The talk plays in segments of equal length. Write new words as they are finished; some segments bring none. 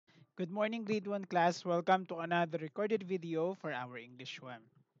Good morning, grade 1 class. Welcome to another recorded video for our English 1.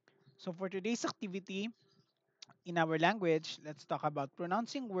 So for today's activity, in our language, let's talk about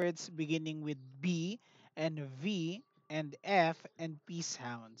pronouncing words beginning with B and V and F and P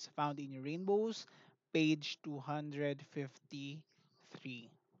sounds found in your rainbows, page 253.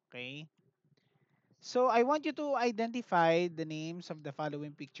 Okay? So I want you to identify the names of the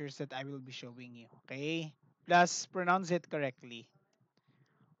following pictures that I will be showing you. Okay? Plus pronounce it correctly.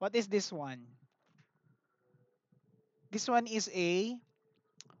 What is this one? This one is a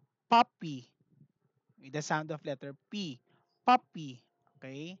puppy with the sound of letter P. Puppy.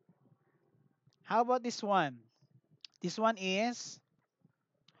 Okay. How about this one? This one is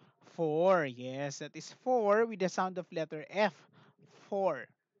four. Yes, that is four with the sound of letter F. Four.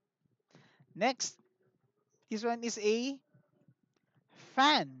 Next, this one is a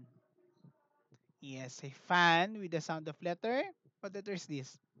fan. Yes, a fan with the sound of letter. What letter is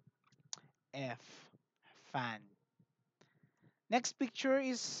this? F. Fan. Next picture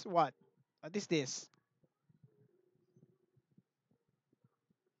is what? What is this?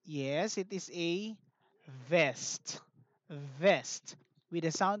 Yes, it is a vest. Vest with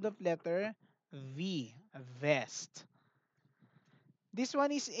the sound of letter V. Vest. This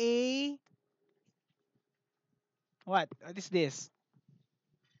one is a what? What is this?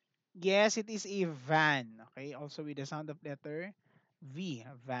 Yes, it is a van. Okay, also with the sound of letter V.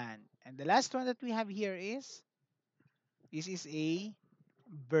 Van. And the last one that we have here is this is a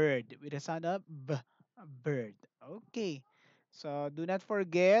bird with the sound of B. Bird. Okay. So do not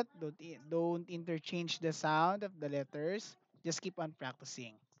forget, don't interchange the sound of the letters. Just keep on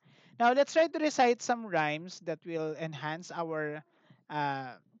practicing. Now, let's try to recite some rhymes that will enhance our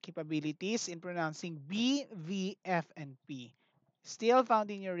capabilities in pronouncing B, V, F, and P. Still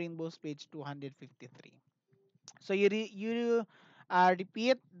found in your Rainbows page 253. So you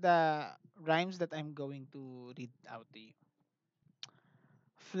repeat the rhymes that I'm going to read out to you.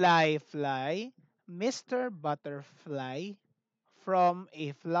 Fly, fly, Mr. Butterfly, from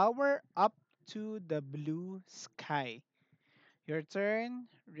a flower up to the blue sky. Your turn.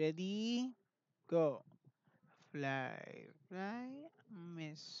 Ready? Go. Fly, fly,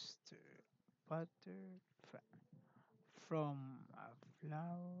 Mr. Butterfly, from a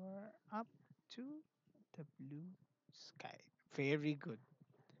flower up to the blue sky. Very good.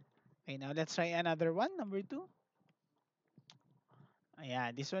 Okay, now let's try another one, number two.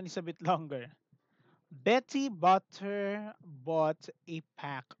 Yeah, this one is a bit longer. Betty Butter bought a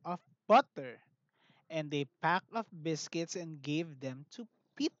pack of butter and a pack of biscuits and gave them to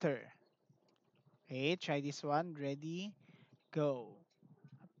Peter. Okay, try this one. Ready? Go.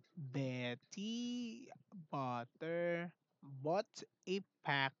 Betty Butter bought a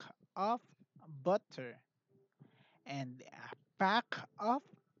pack of butter and a pack of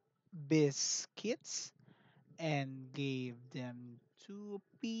biscuits and gave them to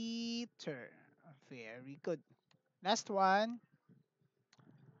Peter. Very good. Last one.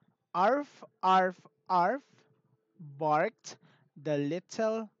 Arf, arf, arf, barked the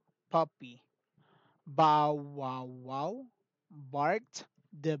little puppy. Bow, wow, wow, barked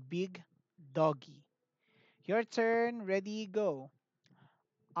the big doggy. Your turn, ready, go.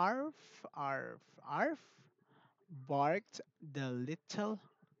 Arf, arf, arf, barked the little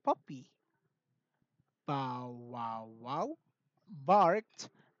puppy. Bow, wow, wow, barked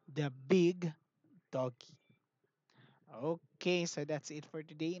the big doggy. Okay, so that's it for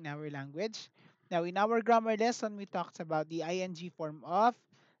today in our language. Now, in our grammar lesson, we talked about the ing form of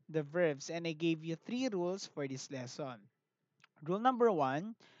the verbs, and I gave you three rules for this lesson. Rule number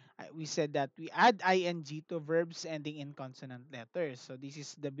one, we said that we add ing to verbs ending in consonant letters. So this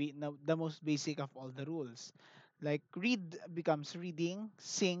is the most basic of all the rules. Like read becomes reading,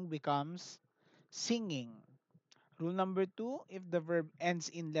 sing becomes singing. Rule number two, if the verb ends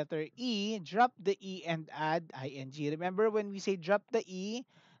in letter E, drop the E and add ing. Remember when we say drop the E,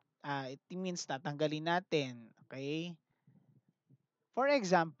 it means tatanggalin natin. Okay? For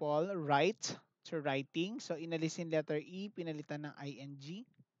example, write to writing. So inalis yung letter E, pinalitan ng ing.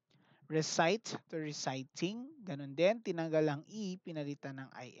 Recite to reciting. Ganun din, tinanggal ang E, pinalitan ng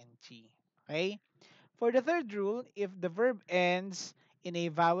ing. Okay? For the third rule, if the verb ends in a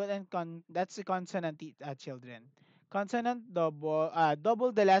vowel and that's the consonant, children. Consonant double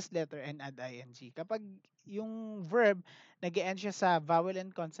the last letter and add ing. Kapag yung verb nag-end siya sa vowel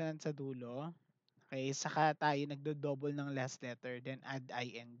and consonant sa dulo, okay, saka tayo nagdo-double ng last letter then add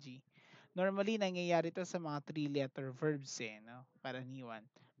ing. Normally nangyayari to sa mga three-letter verbs no? Karaniwan.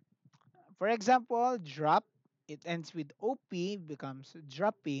 For example, drop, it ends with op, becomes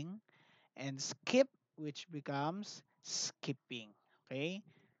dropping, and skip, which becomes skipping. Okay?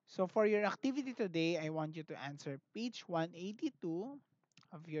 So for your activity today, I want you to answer page 182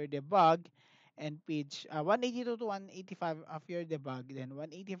 of your debug and page 182 to 185 of your debug, then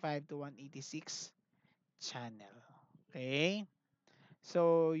 185 to 186 channel. Okay?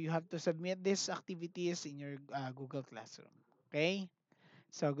 So you have to submit these activities in your Google Classroom. Okay?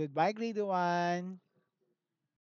 So goodbye, grade 1.